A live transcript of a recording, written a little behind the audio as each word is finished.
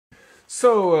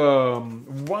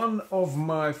One of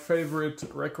my favorite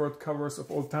record covers of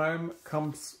all time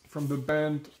comes from the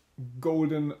band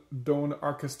Golden Dawn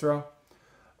Orchestra.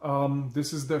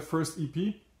 This is their first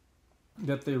EP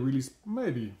that they released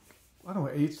maybe, I don't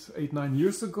know, 8-9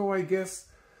 years ago, I guess.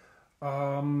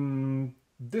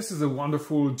 This is a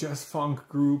wonderful jazz funk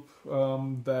group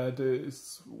that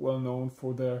is well known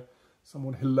for their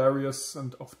somewhat hilarious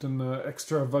and often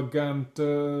extravagant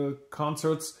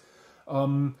concerts.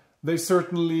 They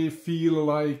certainly feel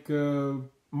like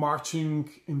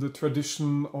marching in the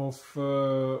tradition of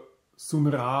Sun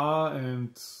Ra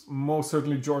and most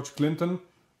certainly George Clinton.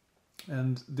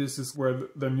 And this is where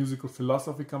their musical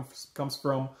philosophy comes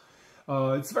from.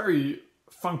 It's very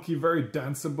funky, very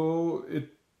danceable. It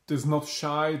is not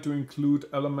shy to include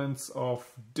elements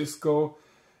of disco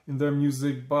in their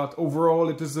music, but overall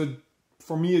it is,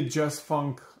 for me, a jazz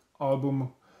funk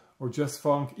album or jazz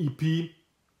funk EP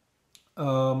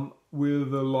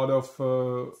with a lot of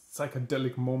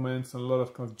psychedelic moments and a lot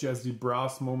of kind of jazzy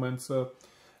brass moments,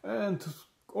 and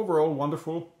overall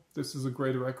wonderful. This is a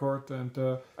great record, and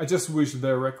I just wish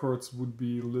their records would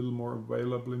be a little more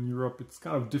available in Europe. It's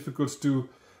kind of difficult to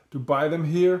buy them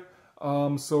here,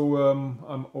 so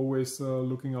I'm always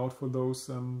looking out for those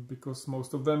because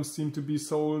most of them seem to be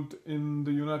sold in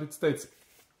the United States.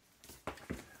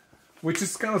 Which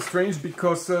is kind of strange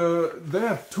because they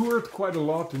have toured quite a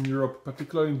lot in Europe,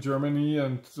 particularly in Germany,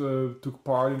 and took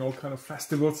part in all kind of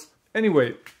festivals.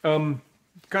 Anyway, kind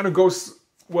of goes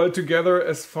well together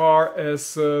as far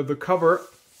as the cover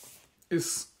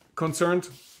is concerned.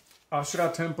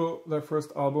 Ashra Temple, their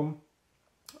first album.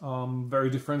 Very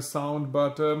different sound,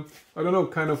 but I don't know,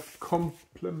 kind of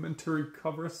complementary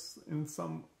covers in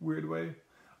some weird way.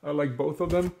 I like both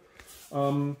of them.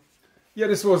 Yeah,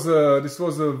 this was a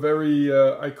very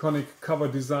iconic cover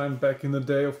design back in the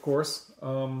day, of course.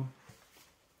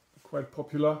 Quite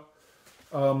popular.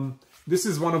 This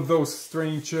is one of those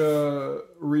strange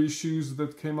reissues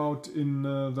that came out in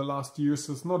the last years.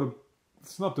 So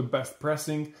it's not the best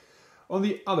pressing. On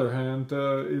the other hand,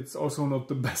 it's also not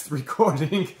the best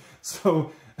recording.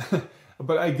 So,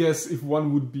 but I guess if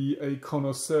one would be a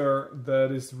connoisseur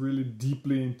that is really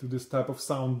deeply into this type of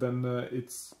sound, then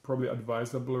it's probably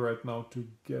advisable right now to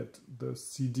get the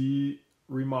CD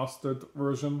remastered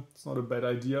version. It's not a bad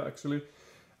idea, actually.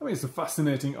 I mean, it's a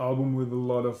fascinating album with a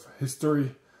lot of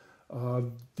history.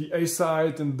 The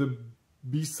A-side and the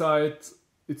B-side,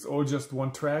 it's all just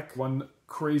one track, one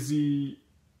crazy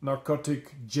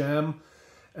narcotic jam.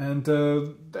 And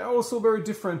they're also very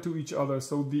different to each other.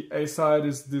 So the A-side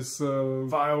is this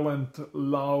violent,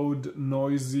 loud,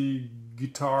 noisy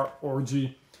guitar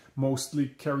orgy, mostly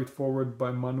carried forward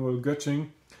by Manuel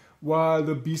Göttsching, while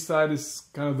the B-side is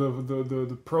kind of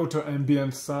the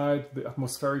proto-ambient side, the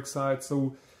atmospheric side.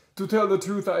 So to tell the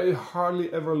truth, I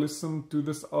hardly ever listen to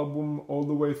this album all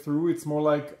the way through. It's more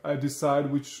like I decide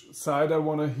which side I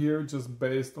want to hear just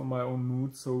based on my own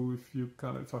mood. So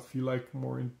if I feel like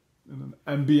more in an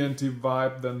ambient-y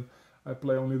vibe, then I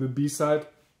play only the B-side.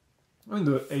 I mean,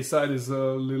 the A-side is a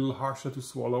little harsher to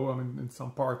swallow. I mean, in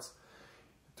some parts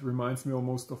it reminds me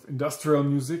almost of industrial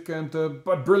music, and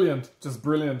but brilliant,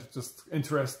 just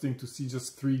interesting to see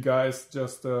just three guys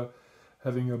just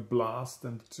having a blast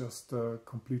and just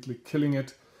completely killing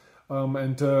it.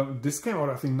 This came out,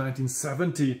 I think,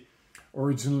 1970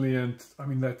 originally, and I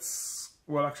mean, that's,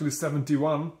 well, actually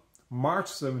 71. March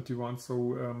 71,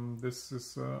 so this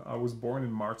is, I was born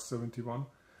in March 71.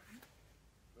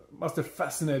 Must have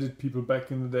fascinated people back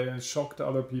in the day and shocked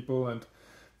other people, and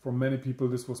for many people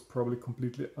this was probably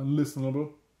completely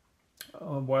unlistenable,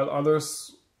 while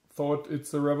others thought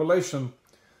it's a revelation.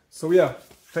 So yeah,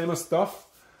 famous stuff.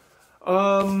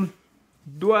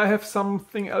 Do I have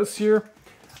something else here?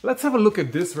 Let's have a look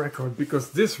at this record,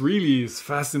 because this really is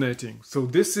fascinating. So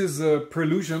this is a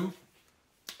Prelusion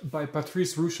by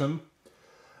Patrice Rushen.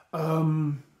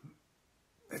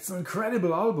 It's an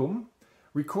incredible album,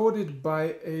 recorded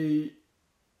by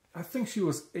I think she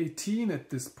was 18 at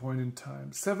this point in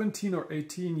time, 17 or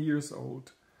 18 years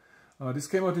old. This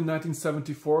came out in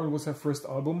 1974 and was her first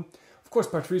album. Of course,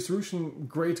 Patrice Rushen,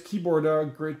 great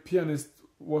keyboarder, great pianist,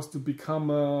 was to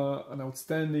become an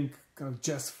outstanding kind of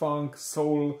jazz funk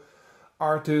soul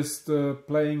artist,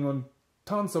 playing on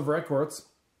tons of records.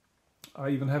 I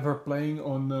even have her playing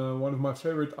on one of my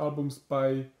favorite albums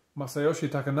by Masayoshi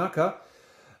Takanaka.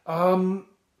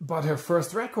 But her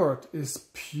first record is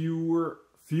pure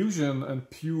fusion and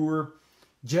pure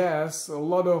jazz, a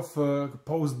lot of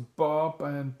post-bop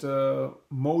and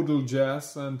modal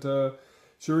jazz, and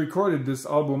she recorded this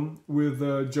album with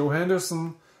Joe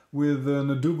Henderson, with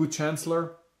Ndugu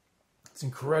Chancellor. It's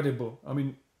incredible. I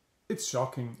mean, it's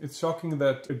shocking. It's shocking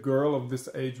that a girl of this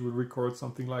age would record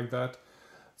something like that.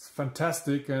 It's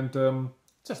fantastic, and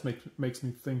just makes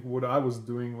me think what I was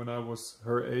doing when I was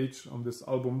her age on this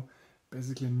album.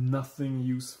 Basically nothing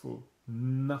useful,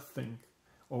 nothing,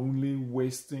 only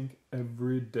wasting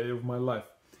every day of my life.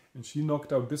 And she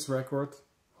knocked out this record,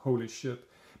 holy shit.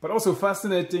 But also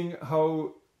fascinating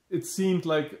how it seemed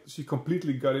like she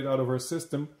completely got it out of her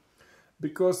system,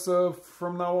 because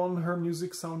from now on her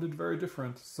music sounded very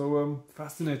different. So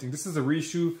fascinating. This is a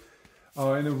reissue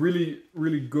in a really,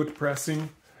 really good pressing.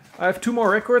 I have 2 more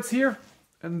records here,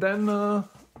 and then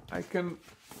I can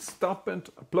stop and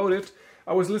upload it.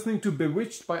 I was listening to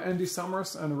Bewitched by Andy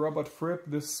Summers and Robert Fripp.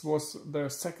 This was their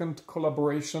second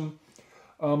collaboration.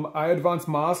 I Advance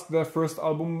Mask, their first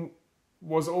album,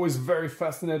 was always very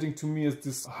fascinating to me as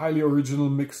this highly original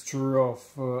mixture of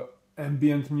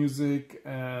ambient music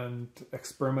and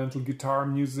experimental guitar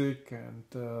music, and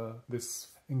this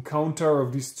encounter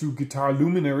of these 2 guitar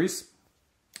luminaries.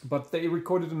 But they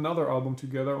recorded another album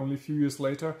together only a few years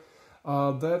later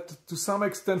that to some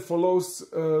extent follows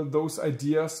those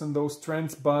ideas and those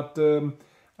trends, but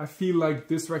I feel like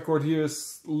this record here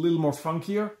is a little more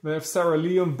funkier. They have Sarah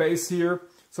Lee on bass here,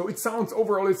 so it sounds,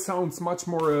 overall it sounds much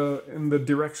more in the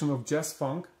direction of jazz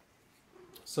funk.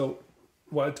 So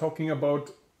while talking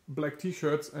about black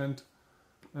t-shirts and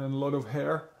a lot of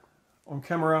hair on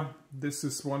camera, this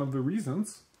is one of the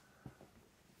reasons.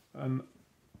 An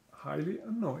highly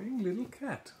annoying little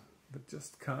cat that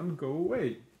just can't go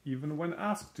away, even when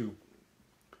asked to.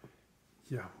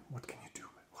 Yeah, what can you do?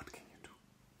 What can you do?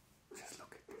 Just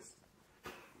look at this.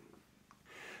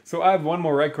 So I have one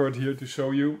more record here to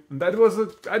show you. And that was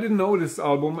I didn't know this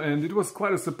album, and it was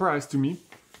quite a surprise to me.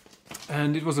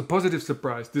 And it was a positive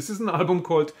surprise. This is an album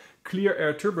called Clear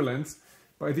Air Turbulence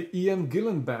by the Ian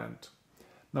Gillan Band.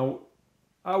 Now,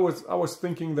 I was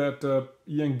thinking that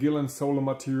Ian Gillan's solo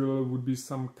material would be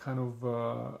some kind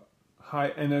of high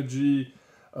energy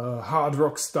hard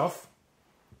rock stuff,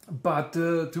 but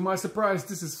to my surprise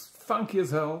this is funky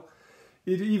as hell.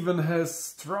 It even has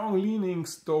strong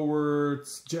leanings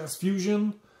towards jazz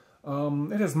fusion.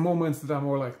 It has moments that are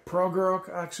more like prog rock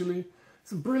actually.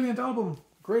 It's a brilliant album,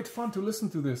 great fun to listen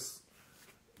to this.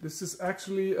 This is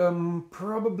actually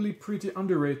probably pretty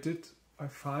underrated, I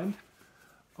find.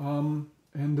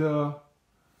 And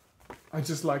I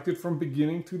just liked it from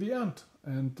beginning to the end.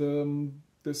 And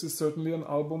this is certainly an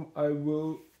album I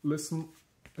will listen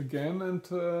again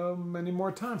and many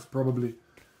more times probably.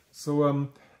 So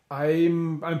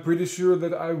I'm pretty sure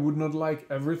that I would not like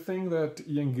everything that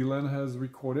Ian Gillan has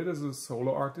recorded as a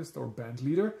solo artist or band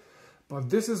leader, but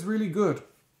this is really good.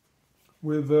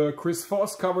 With Chris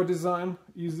Foss cover design,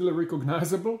 easily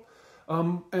recognizable,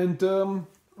 and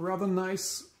rather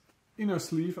nice inner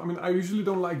sleeve. I mean, I usually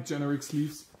don't like generic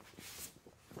sleeves,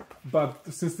 but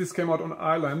since this came out on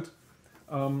Ireland,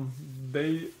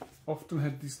 they often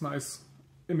had these nice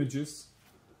images,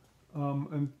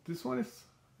 and this one is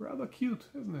rather cute,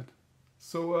 isn't it?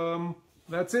 So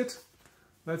that's it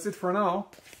for now,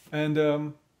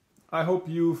 and I hope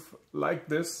you've liked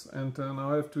this, and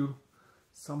now I have to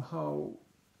somehow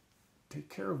take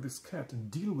care of this cat and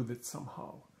deal with it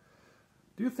somehow.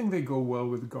 Do you think they go well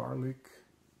with garlic?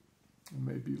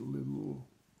 Maybe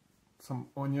some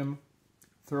onion,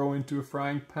 throw into a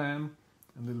frying pan,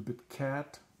 a little bit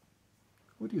cat.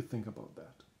 What do you think about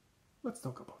that? Let's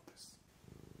talk about this.